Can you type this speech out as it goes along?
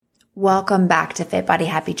Welcome back to Fit Body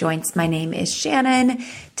Happy Joints. My name is Shannon.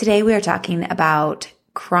 Today we are talking about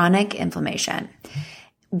chronic inflammation.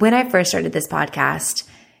 When I first started this podcast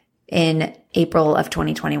in April of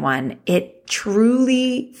 2021, it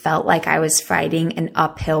truly felt like I was fighting an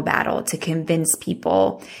uphill battle to convince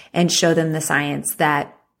people and show them the science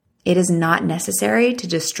that it is not necessary to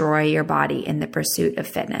destroy your body in the pursuit of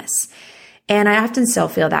fitness. And I often still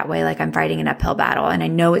feel that way, like I'm fighting an uphill battle. And I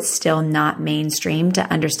know it's still not mainstream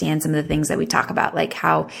to understand some of the things that we talk about, like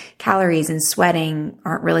how calories and sweating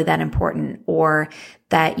aren't really that important, or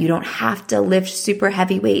that you don't have to lift super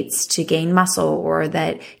heavy weights to gain muscle, or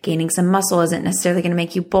that gaining some muscle isn't necessarily going to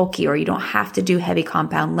make you bulky, or you don't have to do heavy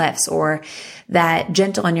compound lifts, or that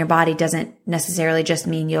gentle on your body doesn't necessarily just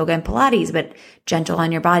mean yoga and Pilates, but gentle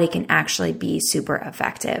on your body can actually be super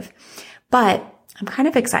effective. But I'm kind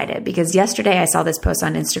of excited because yesterday I saw this post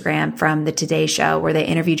on Instagram from the Today Show where they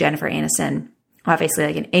interviewed Jennifer Aniston, obviously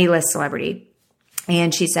like an A-list celebrity.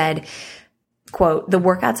 And she said, quote, "The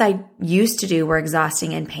workouts I used to do were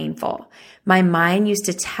exhausting and painful. My mind used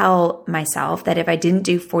to tell myself that if I didn't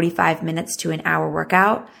do 45 minutes to an hour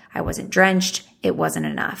workout, I wasn't drenched, it wasn't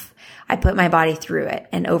enough. I put my body through it.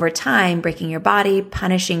 And over time, breaking your body,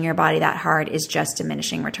 punishing your body that hard is just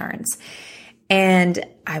diminishing returns." And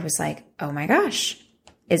I was like, oh my gosh,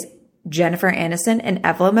 is Jennifer Aniston an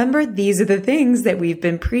EVLA member? These are the things that we've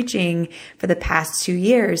been preaching for the past 2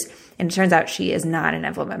 years. And it turns out she is not an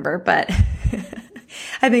EVLA member, but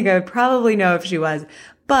I think I would probably know if she was.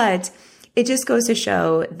 But it just goes to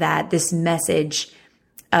show that this message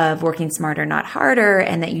of working smarter, not harder,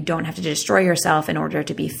 and that you don't have to destroy yourself in order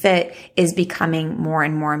to be fit is becoming more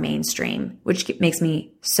and more mainstream, which makes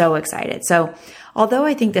me so excited. So although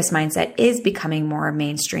I think this mindset is becoming more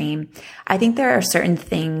mainstream, I think there are certain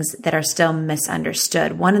things that are still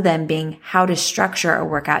misunderstood. One of them being how to structure a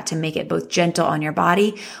workout to make it both gentle on your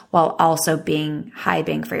body while also being high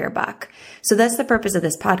bang for your buck. So that's the purpose of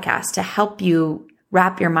this podcast, to help you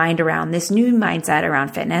wrap your mind around this new mindset around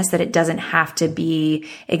fitness, that it doesn't have to be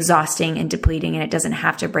exhausting and depleting, and it doesn't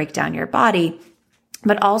have to break down your body,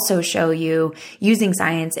 but also show you using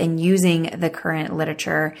science and using the current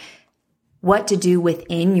literature what to do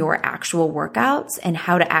within your actual workouts and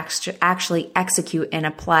how to actually execute and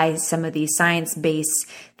apply some of these science-based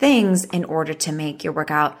things in order to make your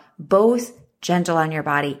workout both gentle on your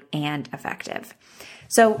body and effective.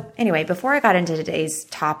 So anyway, before I got into today's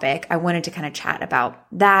topic, I wanted to kind of chat about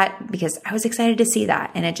that because I was excited to see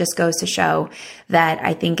that. And it just goes to show that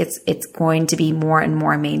I think it's going to be more and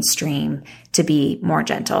more mainstream to be more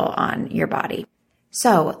gentle on your body.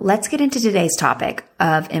 So let's get into today's topic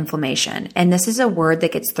of inflammation. And this is a word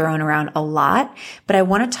that gets thrown around a lot, but I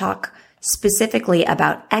want to talk specifically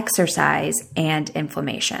about exercise and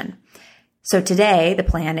inflammation. So today the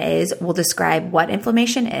plan is we'll describe what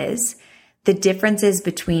inflammation is, the differences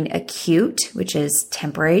between acute, which is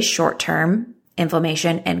temporary, short-term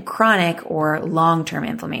inflammation, and chronic or long-term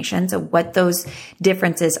inflammation. So what those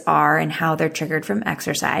differences are and how they're triggered from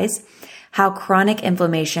exercise, how chronic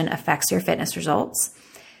inflammation affects your fitness results.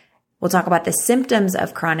 We'll talk about the symptoms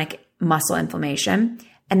of chronic muscle inflammation.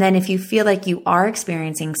 And then if you feel like you are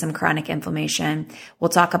experiencing some chronic inflammation, we'll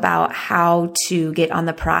talk about how to get on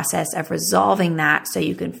the process of resolving that so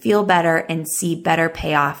you can feel better and see better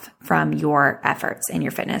payoff from your efforts in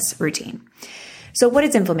your fitness routine. So what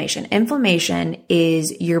is inflammation? Inflammation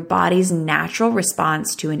is your body's natural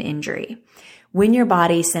response to an injury. When your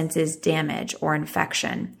body senses damage or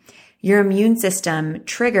infection, your immune system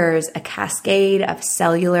triggers a cascade of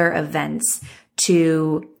cellular events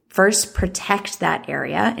to first protect that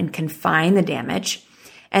area and confine the damage,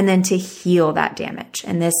 and then to heal that damage.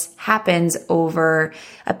 And this happens over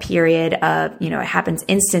a period of, it happens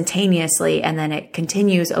instantaneously, and then it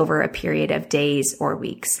continues over a period of days or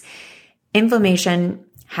weeks. Inflammation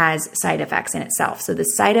has side effects in itself. So the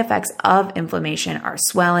side effects of inflammation are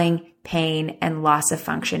swelling, pain, and loss of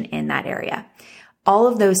function in that area. All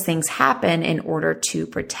of those things happen in order to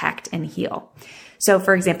protect and heal. So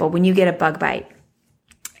for example, when you get a bug bite,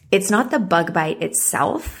 it's not the bug bite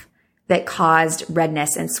itself that caused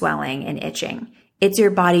redness and swelling and itching. It's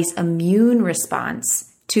your body's immune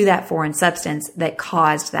response to that foreign substance that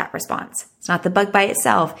caused that response. It's not the bug bite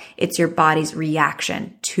itself. It's your body's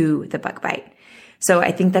reaction to the bug bite. So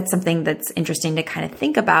I think that's something that's interesting to kind of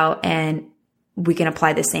think about, and we can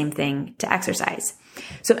apply the same thing to exercise.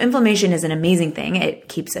 So inflammation is an amazing thing. It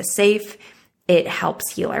keeps us safe. It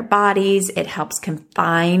helps heal our bodies. It helps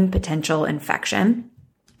confine potential infection.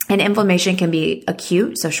 And inflammation can be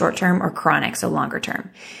acute, so short-term, or chronic, so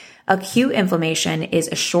longer-term. Acute inflammation is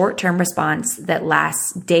a short-term response that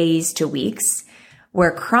lasts days to weeks,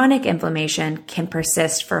 where chronic inflammation can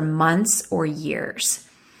persist for months or years.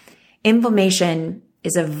 Inflammation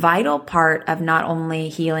is a vital part of not only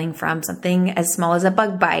healing from something as small as a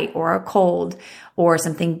bug bite or a cold or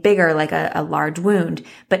something bigger like a large wound,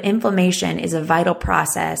 but inflammation is a vital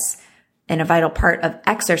process and a vital part of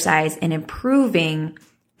exercise in improving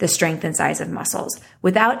the strength and size of muscles.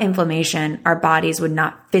 Without inflammation, our bodies would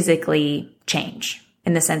not physically change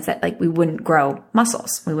in the sense that we wouldn't grow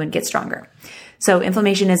muscles. We wouldn't get stronger. So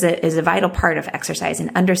inflammation is a vital part of exercise, and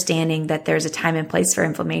understanding that there's a time and place for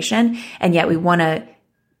inflammation, and yet we want to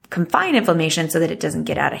confine inflammation so that it doesn't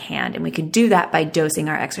get out of hand. And we can do that by dosing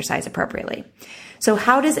our exercise appropriately. So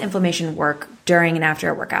how does inflammation work during and after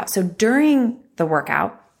a workout? So during the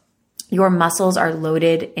workout, your muscles are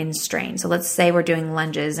loaded in strain. So let's say we're doing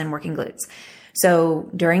lunges and working glutes. So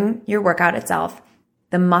during your workout itself,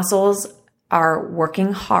 the muscles are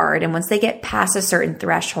working hard. And once they get past a certain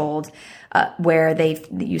threshold, where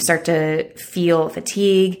you start to feel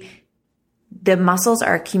fatigue, the muscles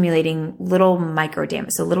are accumulating little micro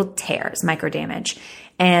damage, so little tears, micro damage.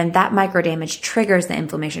 And that micro damage triggers the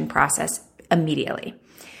inflammation process immediately.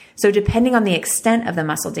 So depending on the extent of the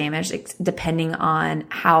muscle damage, depending on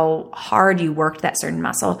how hard you worked that certain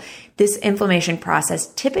muscle, this inflammation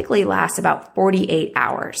process typically lasts about 48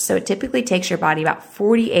 hours. So it typically takes your body about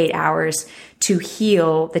 48 hours to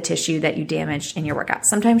heal the tissue that you damaged in your workout.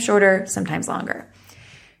 Sometimes shorter, sometimes longer.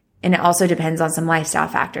 And it also depends on some lifestyle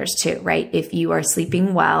factors too, right? If you are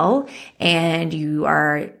sleeping well and you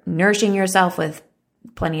are nourishing yourself with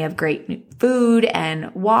plenty of great food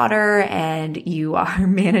and water, and you are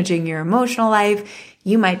managing your emotional life,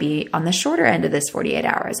 you might be on the shorter end of this 48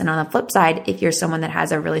 hours. And on the flip side, if you're someone that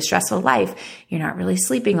has a really stressful life, you're not really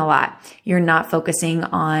sleeping a lot, you're not focusing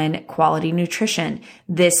on quality nutrition,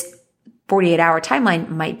 this 48-hour timeline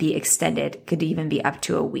might be extended, could even be up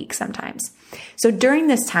to a week sometimes. So during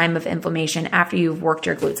this time of inflammation, after you've worked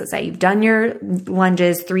your glutes, let's say you've done your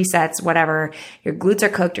lunges, 3 sets, whatever, your glutes are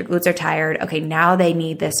cooked, your glutes are tired. Okay, now they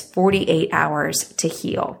need this 48 hours to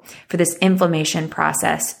heal, for this inflammation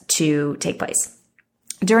process to take place.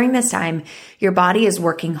 During this time, your body is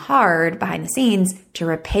working hard behind the scenes to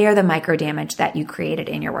repair the micro damage that you created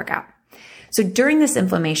in your workout. So during this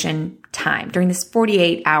inflammation time, during this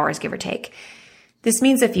 48 hours, give or take, this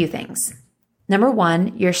means a few things. Number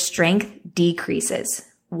one, your strength decreases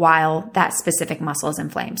while that specific muscle is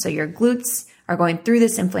inflamed. So your glutes are going through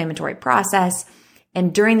this inflammatory process,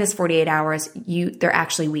 and during this 48 hours, they're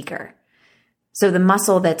actually weaker. So the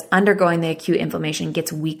muscle that's undergoing the acute inflammation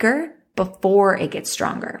gets weaker before it gets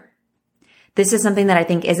stronger. This is something that I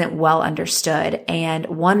think isn't well understood, and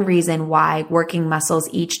one reason why working muscles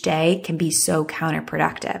each day can be so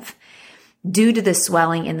counterproductive. Due to the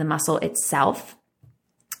swelling in the muscle itself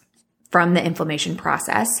from the inflammation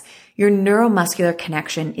process, your neuromuscular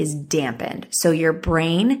connection is dampened. So your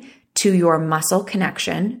brain to your muscle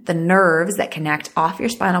connection, the nerves that connect off your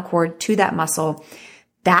spinal cord to that muscle,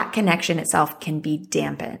 that connection itself can be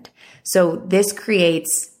dampened. So this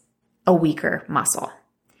creates a weaker muscle.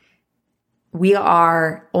 We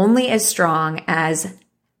are only as strong as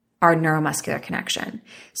our neuromuscular connection.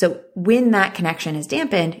 So when that connection is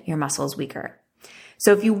dampened, your muscle is weaker.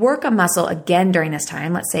 So if you work a muscle again during this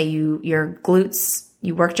time, let's say you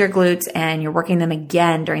worked your glutes and you're working them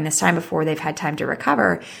again during this time before they've had time to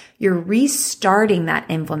recover, you're restarting that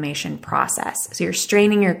inflammation process. So you're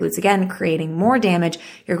straining your glutes again, creating more damage.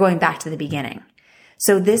 You're going back to the beginning.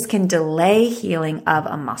 So this can delay healing of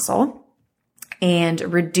a muscle and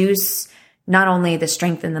reduce not only the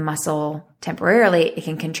strength in the muscle temporarily, it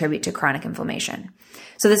can contribute to chronic inflammation.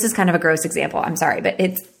 So this is kind of a gross example. I'm sorry, but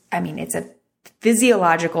it's a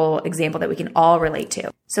physiological example that we can all relate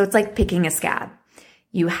to. So it's like picking a scab.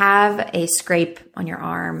 You have a scrape on your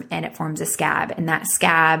arm and it forms a scab, and that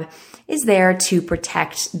scab is there to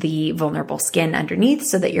protect the vulnerable skin underneath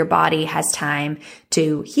so that your body has time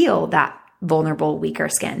to heal that vulnerable, weaker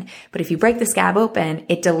skin. But if you break the scab open,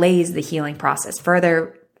 it delays the healing process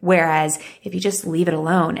further. Whereas if you just leave it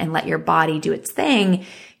alone and let your body do its thing,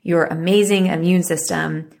 your amazing immune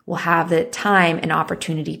system will have the time and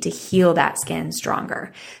opportunity to heal that skin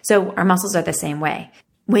stronger. So our muscles are the same way.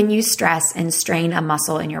 When you stress and strain a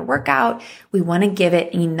muscle in your workout, we want to give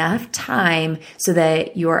it enough time so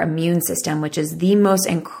that your immune system, which is the most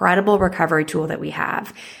incredible recovery tool that we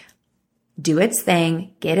have, do its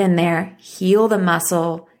thing, get in there, heal the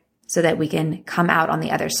muscle, so that we can come out on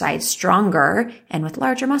the other side stronger and with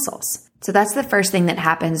larger muscles. So that's the first thing that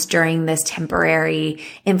happens during this temporary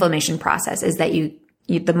inflammation process, is that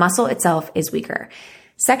the muscle itself is weaker.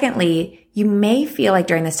 Secondly, you may feel like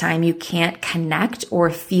during this time you can't connect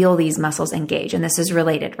or feel these muscles engage. And this is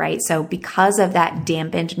related, right? So because of that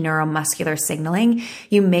dampened neuromuscular signaling,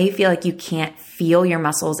 you may feel like you can't feel your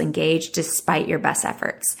muscles engage despite your best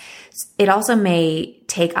efforts. It also may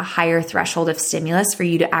take a higher threshold of stimulus for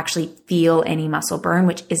you to actually feel any muscle burn,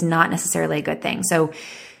 which is not necessarily a good thing. So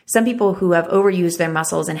some people who have overused their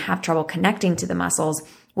muscles and have trouble connecting to the muscles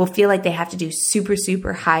will feel like they have to do super,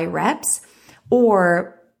 super high reps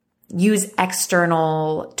or use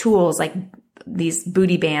external tools like these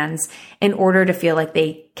booty bands in order to feel like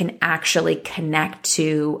they can actually connect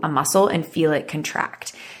to a muscle and feel it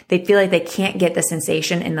contract. They feel like they can't get the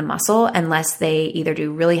sensation in the muscle unless they either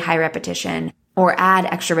do really high repetition or add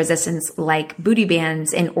extra resistance like booty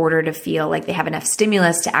bands in order to feel like they have enough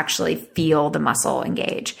stimulus to actually feel the muscle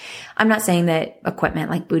engage. I'm not saying that equipment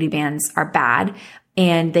like booty bands are bad,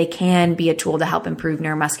 and they can be a tool to help improve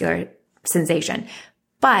neuromuscular sensation.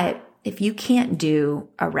 But if you can't do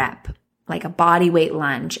a rep, like a body weight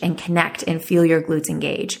lunge, and connect and feel your glutes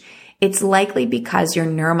engage, it's likely because your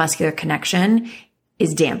neuromuscular connection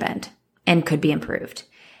is dampened and could be improved.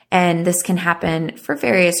 And this can happen for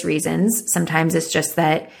various reasons. Sometimes it's just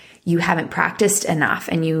that you haven't practiced enough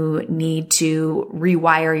and you need to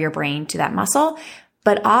rewire your brain to that muscle.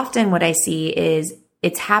 But often what I see is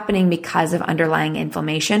it's happening because of underlying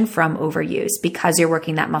inflammation from overuse, because you're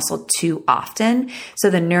working that muscle too often. So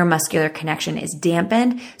the neuromuscular connection is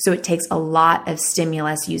dampened. So it takes a lot of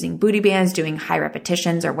stimulus using booty bands, doing high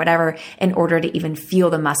repetitions or whatever in order to even feel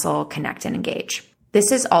the muscle connect and engage.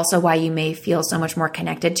 This is also why you may feel so much more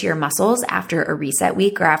connected to your muscles after a reset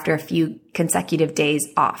week or after a few consecutive days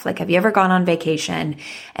off. Like, have you ever gone on vacation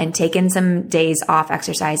and taken some days off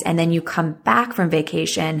exercise and then you come back from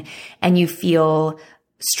vacation and you feel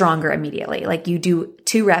stronger immediately? Like you do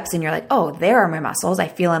 2 reps and you're like, oh, there are my muscles. I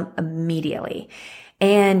feel them immediately.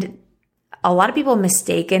 And a lot of people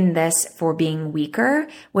mistaken this for being weaker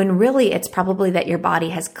when really it's probably that your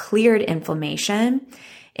body has cleared inflammation,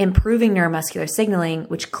 improving neuromuscular signaling,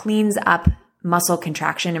 which cleans up muscle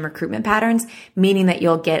contraction and recruitment patterns, meaning that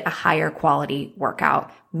you'll get a higher quality workout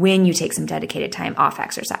when you take some dedicated time off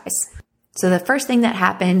exercise. So the first thing that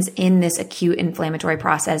happens in this acute inflammatory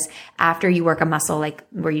process after you work a muscle, like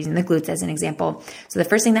we're using the glutes as an example. So the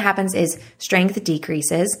first thing that happens is strength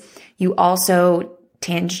decreases. You also,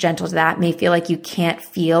 tangential to that, may feel like you can't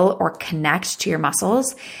feel or connect to your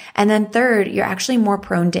muscles. And then third, you're actually more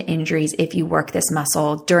prone to injuries if you work this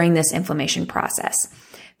muscle during this inflammation process.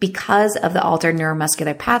 Because of the altered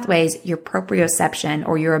neuromuscular pathways, your proprioception,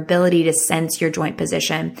 or your ability to sense your joint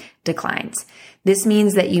position, declines. This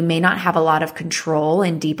means that you may not have a lot of control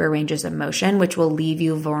in deeper ranges of motion, which will leave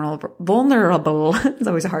you vulnerable. It's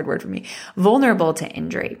always a hard word for me. Vulnerable to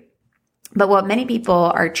injury. But what many people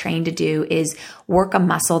are trained to do is work a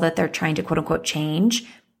muscle that they're trying to quote unquote change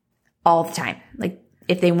all the time. Like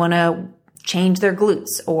if they want to change their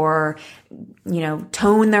glutes or,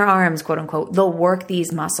 tone their arms, quote unquote, they'll work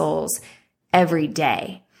these muscles every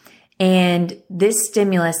day. And this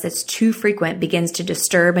stimulus that's too frequent begins to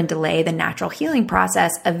disturb and delay the natural healing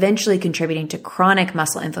process, eventually contributing to chronic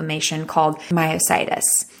muscle inflammation called myositis.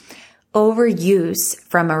 Overuse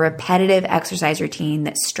from a repetitive exercise routine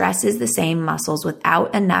that stresses the same muscles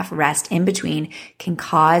without enough rest in between can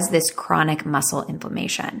cause this chronic muscle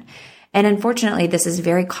inflammation. And unfortunately, this is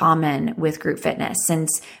very common with group fitness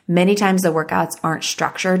since many times the workouts aren't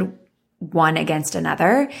structured one against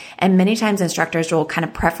another. And many times instructors will kind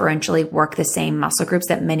of preferentially work the same muscle groups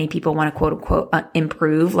that many people want to quote unquote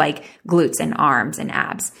improve, like glutes and arms and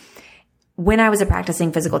abs. When I was a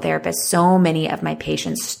practicing physical therapist, so many of my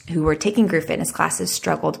patients who were taking group fitness classes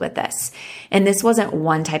struggled with this. And this wasn't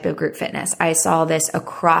one type of group fitness. I saw this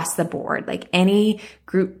across the board, like any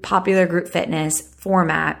popular group fitness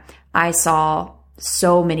format. I saw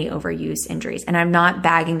so many overuse injuries. And I'm not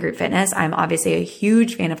bagging group fitness. I'm obviously a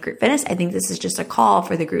huge fan of group fitness. I think this is just a call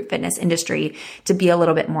for the group fitness industry to be a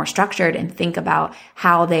little bit more structured and think about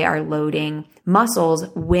how they are loading muscles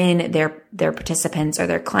when their participants or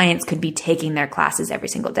their clients could be taking their classes every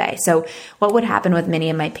single day. So what would happen with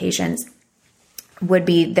many of my patients would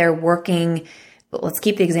be they're working, let's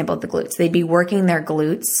keep the example of the glutes. They'd be working their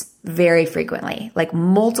glutes very frequently, like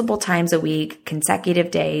multiple times a week,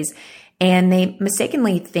 consecutive days. And they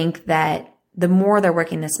mistakenly think that the more they're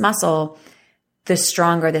working this muscle, the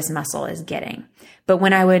stronger this muscle is getting. But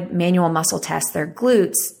when I would manual muscle test their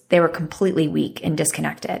glutes, they were completely weak and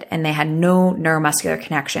disconnected, and they had no neuromuscular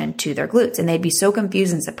connection to their glutes. And they'd be so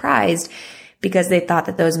confused and surprised because they thought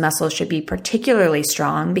that those muscles should be particularly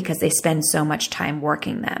strong because they spend so much time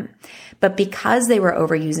working them. But because they were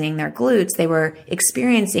overusing their glutes, they were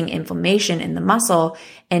experiencing inflammation in the muscle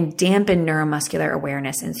and dampened neuromuscular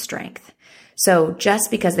awareness and strength. So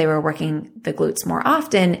just because they were working the glutes more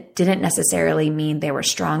often didn't necessarily mean they were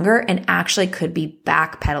stronger, and actually could be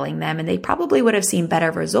backpedaling them. And they probably would have seen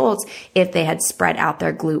better results if they had spread out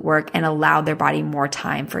their glute work and allowed their body more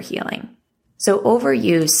time for healing. So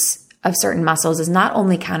overuse of certain muscles is not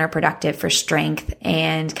only counterproductive for strength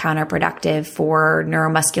and counterproductive for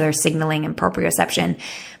neuromuscular signaling and proprioception,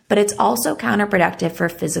 but it's also counterproductive for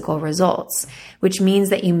physical results, which means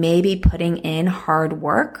that you may be putting in hard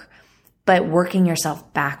work, but working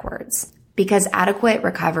yourself backwards, because adequate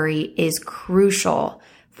recovery is crucial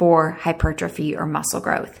for hypertrophy or muscle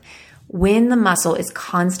growth. When the muscle is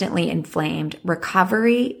constantly inflamed,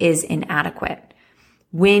 recovery is inadequate.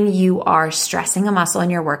 When you are stressing a muscle in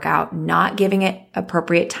your workout, not giving it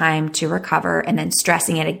appropriate time to recover, and then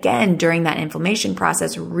stressing it again during that inflammation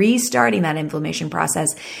process, restarting that inflammation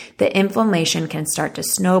process, the inflammation can start to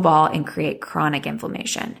snowball and create chronic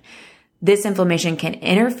inflammation. This inflammation can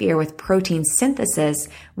interfere with protein synthesis,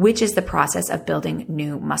 which is the process of building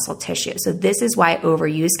new muscle tissue. So this is why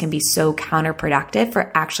overuse can be so counterproductive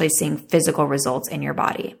for actually seeing physical results in your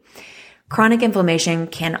body. Chronic inflammation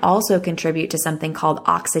can also contribute to something called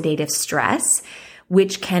oxidative stress,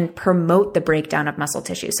 which can promote the breakdown of muscle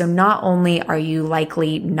tissue. So not only are you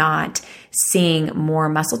likely not seeing more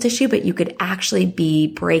muscle tissue, but you could actually be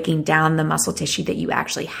breaking down the muscle tissue that you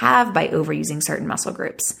actually have by overusing certain muscle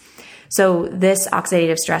groups. So this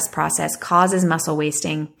oxidative stress process causes muscle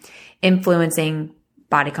wasting, influencing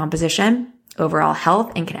body composition, overall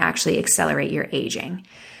health, and can actually accelerate your aging.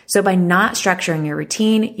 So by not structuring your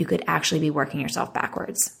routine, you could actually be working yourself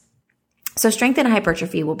backwards. So strength and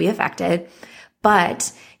hypertrophy will be affected,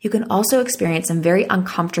 but you can also experience some very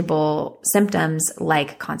uncomfortable symptoms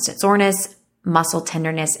like constant soreness, muscle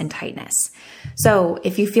tenderness, and tightness. So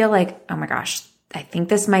if you feel like, oh my gosh, I think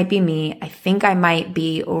this might be me, I think I might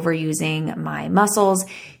be overusing my muscles,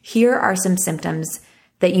 here are some symptoms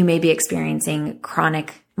that you may be experiencing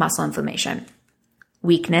chronic muscle inflammation: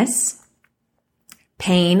 weakness,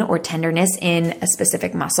 pain or tenderness in a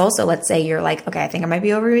specific muscle. So let's say you're like, okay, I think I might be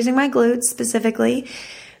overusing my glutes specifically.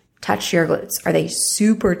 Touch your glutes. Are they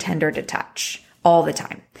super tender to touch all the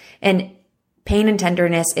time? And pain and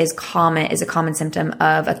tenderness is a common symptom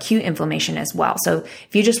of acute inflammation as well. So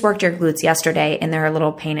if you just worked your glutes yesterday and they're a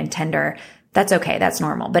little pain and tender, that's okay. That's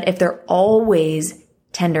normal. But if they're always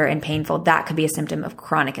tender and painful, that could be a symptom of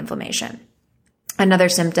chronic inflammation. Another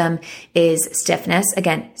symptom is stiffness.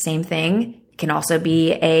 Again, same thing. Can also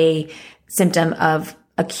be a symptom of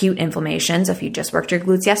acute inflammation. So if you just worked your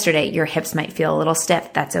glutes yesterday, your hips might feel a little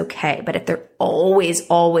stiff. That's okay. But if they're always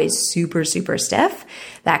super, super stiff,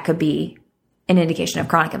 that could be an indication of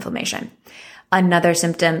chronic inflammation. Another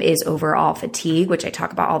symptom is overall fatigue, which I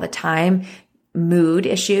talk about all the time, mood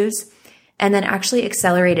issues, and then actually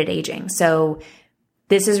accelerated aging. So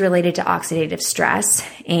this is related to oxidative stress,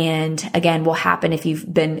 and again, will happen if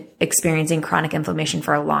you've been experiencing chronic inflammation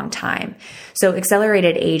for a long time. So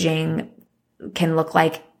accelerated aging can look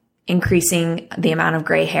like increasing the amount of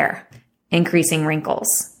gray hair, increasing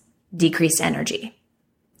wrinkles, decreased energy,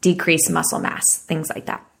 decreased muscle mass, things like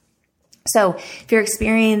that. So if you're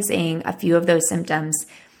experiencing a few of those symptoms,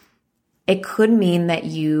 it could mean that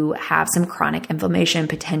you have some chronic inflammation,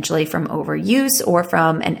 potentially from overuse or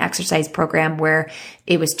from an exercise program where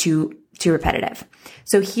it was too repetitive.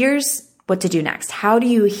 So here's what to do next. How do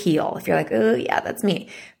you heal? If you're like, oh yeah, that's me.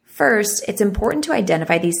 First, it's important to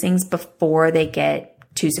identify these things before they get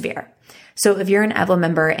too severe. So if you're an EVO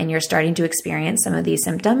member and you're starting to experience some of these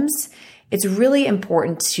symptoms, it's really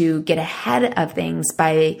important to get ahead of things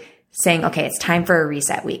by saying, okay, it's time for a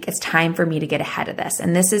reset week. It's time for me to get ahead of this.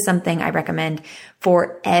 And this is something I recommend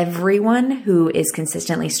for everyone who is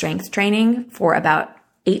consistently strength training for about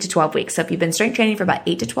 8 to 12 weeks. So if you've been strength training for about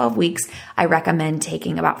 8 to 12 weeks, I recommend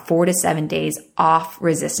taking about 4 to 7 days off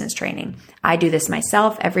resistance training. I do this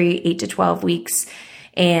myself every 8 to 12 weeks,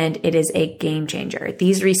 and it is a game changer.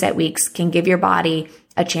 These reset weeks can give your body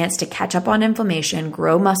a chance to catch up on inflammation,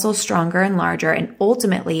 grow muscles stronger and larger, and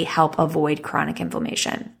ultimately help avoid chronic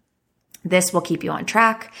inflammation. This will keep you on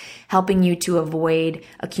track, helping you to avoid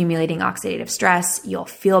accumulating oxidative stress. You'll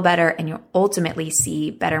feel better, and you'll ultimately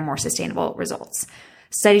see better, more sustainable results.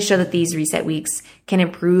 Studies show that these reset weeks can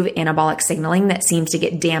improve anabolic signaling that seems to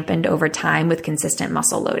get dampened over time with consistent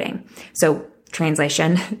muscle loading. So,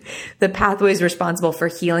 translation, the pathways responsible for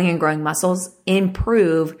healing and growing muscles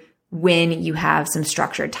improve when you have some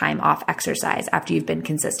structured time off exercise after you've been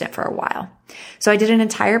consistent for a while. So I did an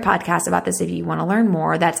entire podcast about this if you want to learn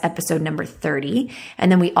more. That's episode number 30. And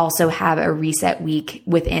then we also have a reset week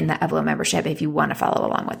within the Evlo membership if you want to follow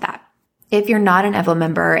along with that. If you're not an Evlo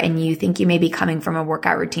member and you think you may be coming from a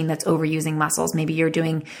workout routine that's overusing muscles, maybe you're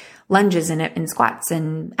doing lunges and squats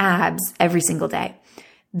and abs every single day,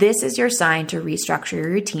 this is your sign to restructure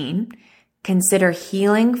your routine. Consider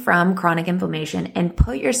healing from chronic inflammation and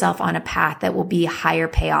put yourself on a path that will be a higher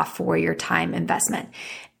payoff for your time investment.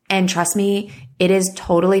 And trust me, it is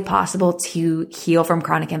totally possible to heal from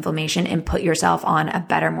chronic inflammation and put yourself on a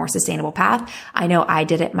better, more sustainable path. I know I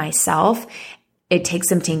did it myself. It takes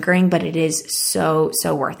some tinkering, but it is so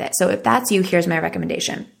worth it. So if that's you, here's my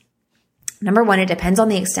recommendation. Number one, it depends on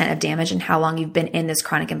the extent of damage and how long you've been in this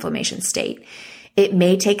chronic inflammation state. It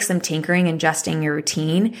may take some tinkering and adjusting your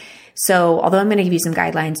routine. So although I'm going to give you some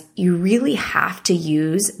guidelines, you really have to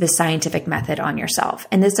use the scientific method on yourself.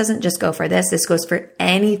 And this doesn't just go for this. This goes for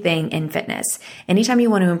anything in fitness. Anytime you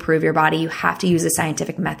want to improve your body, you have to use the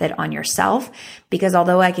scientific method on yourself, because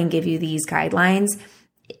although I can give you these guidelines,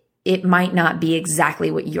 it might not be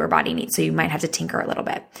exactly what your body needs. So you might have to tinker a little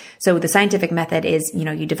bit. So the scientific method is,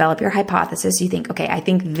 you develop your hypothesis. You think, okay, I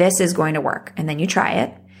think this is going to work. And then you try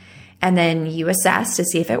it. And then you assess to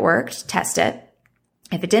see if it worked, test it.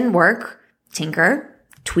 If it didn't work, tinker,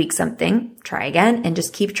 tweak something, try again, and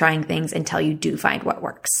just keep trying things until you do find what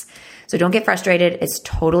works. So don't get frustrated. It's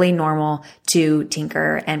totally normal to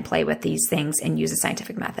tinker and play with these things and use a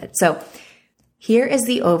scientific method. So here is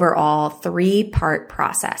the overall 3-part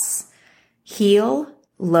process. Heal,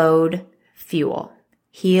 load, fuel.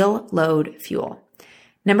 Heal, load, fuel.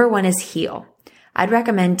 Number 1 is heal. I'd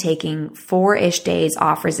recommend taking 4-ish days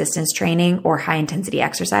off resistance training or high intensity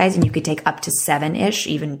exercise. And you could take up to 7-ish,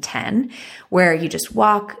 even 10, where you just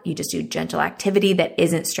walk, you just do gentle activity that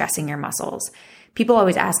isn't stressing your muscles. People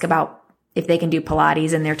always ask about if they can do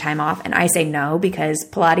Pilates in their time off. And I say no, because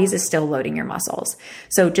Pilates is still loading your muscles.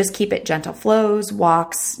 So just keep it gentle flows,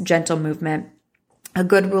 walks, gentle movement. A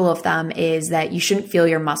good rule of thumb is that you shouldn't feel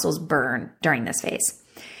your muscles burn during this phase.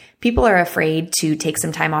 People are afraid to take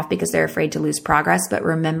some time off because they're afraid to lose progress. But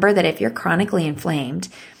remember that if you're chronically inflamed,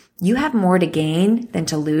 you have more to gain than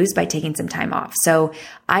to lose by taking some time off. So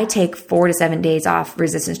I take 4 to 7 days off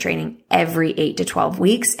resistance training every 8 to 12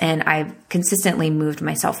 weeks, and I've consistently moved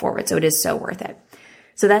myself forward. So it is so worth it.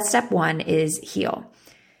 So that's step 1 is heal.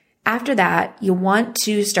 After that, you want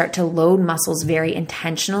to start to load muscles very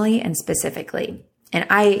intentionally and specifically. And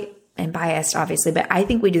I am biased, obviously, but I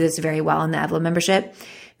think we do this very well in the Evlo membership.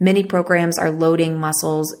 Many programs are loading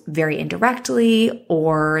muscles very indirectly,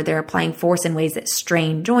 or they're applying force in ways that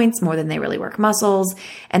strain joints more than they really work muscles.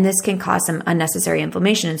 And this can cause some unnecessary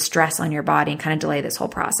inflammation and stress on your body and kind of delay this whole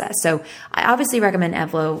process. So I obviously recommend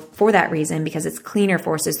Evlo for that reason, because it's cleaner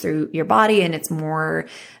forces through your body and it's more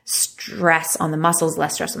stress on the muscles,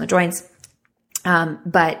 less stress on the joints.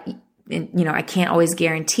 But I can't always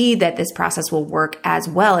guarantee that this process will work as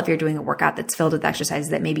well if you're doing a workout that's filled with exercises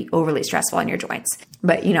that may be overly stressful on your joints.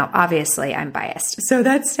 But, obviously I'm biased. So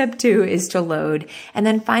that's step 2 is to load. And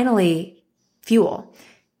then finally, fuel.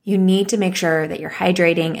 You need to make sure that you're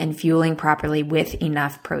hydrating and fueling properly with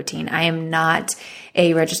enough protein. I am not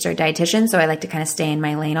a registered dietitian, so I like to kind of stay in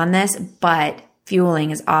my lane on this, but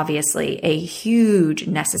fueling is obviously a huge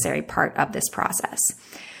necessary part of this process.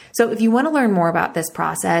 So if you want to learn more about this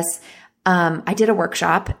process, I did a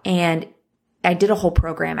workshop and I did a whole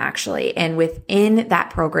program actually. And within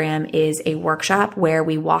that program is a workshop where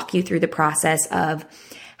we walk you through the process of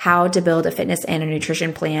how to build a fitness and a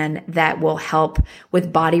nutrition plan that will help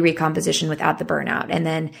with body recomposition without the burnout. And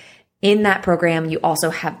then in that program, you also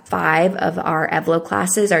have 5 of our Evlo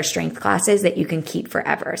classes, our strength classes that you can keep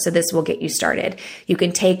forever. So this will get you started. You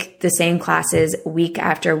can take the same classes week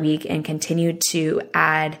after week and continue to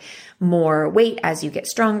add more weight as you get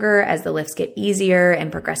stronger, as the lifts get easier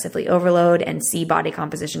and progressively overload, and see body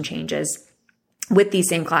composition changes with these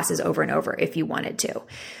same classes over and over if you wanted to.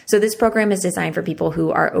 So this program is designed for people who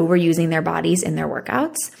are overusing their bodies in their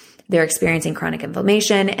workouts. They're experiencing chronic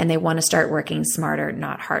inflammation and they want to start working smarter,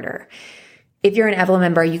 not harder. If you're an Evlo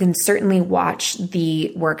member, you can certainly watch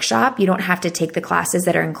the workshop. You don't have to take the classes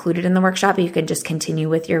that are included in the workshop. You can just continue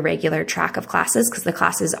with your regular track of classes because the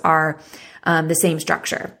classes are the same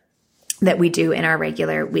structure that we do in our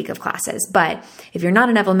regular week of classes. But if you're not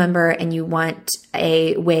an Evlo member and you want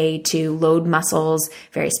a way to load muscles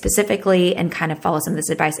very specifically and kind of follow some of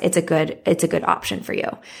this advice, it's a good option for you.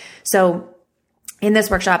 So In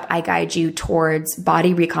this workshop, I guide you towards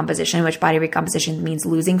body recomposition, which body recomposition means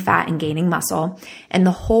losing fat and gaining muscle. And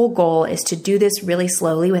the whole goal is to do this really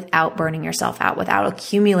slowly without burning yourself out, without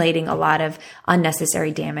accumulating a lot of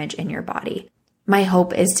unnecessary damage in your body. My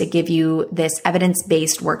hope is to give you this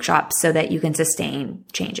evidence-based workshop so that you can sustain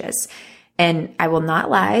changes. And I will not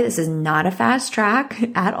lie, this is not a fast track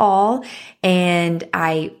at all. And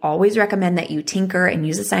I always recommend that you tinker and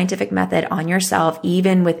use a scientific method on yourself,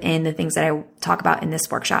 even within the things that I talk about in this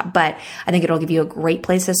workshop. But I think it'll give you a great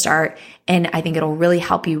place to start. And I think it'll really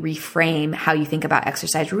help you reframe how you think about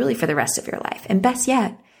exercise really for the rest of your life. And best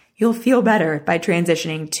yet, you'll feel better by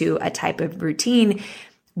transitioning to a type of routine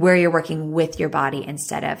where you're working with your body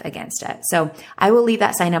instead of against it. So I will leave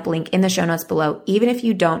that sign up link in the show notes below, even if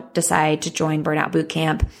you don't decide to join Burnout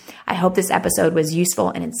Bootcamp. I hope this episode was useful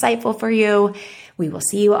and insightful for you. We will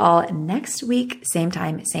see you all next week, same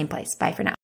time, same place. Bye for now.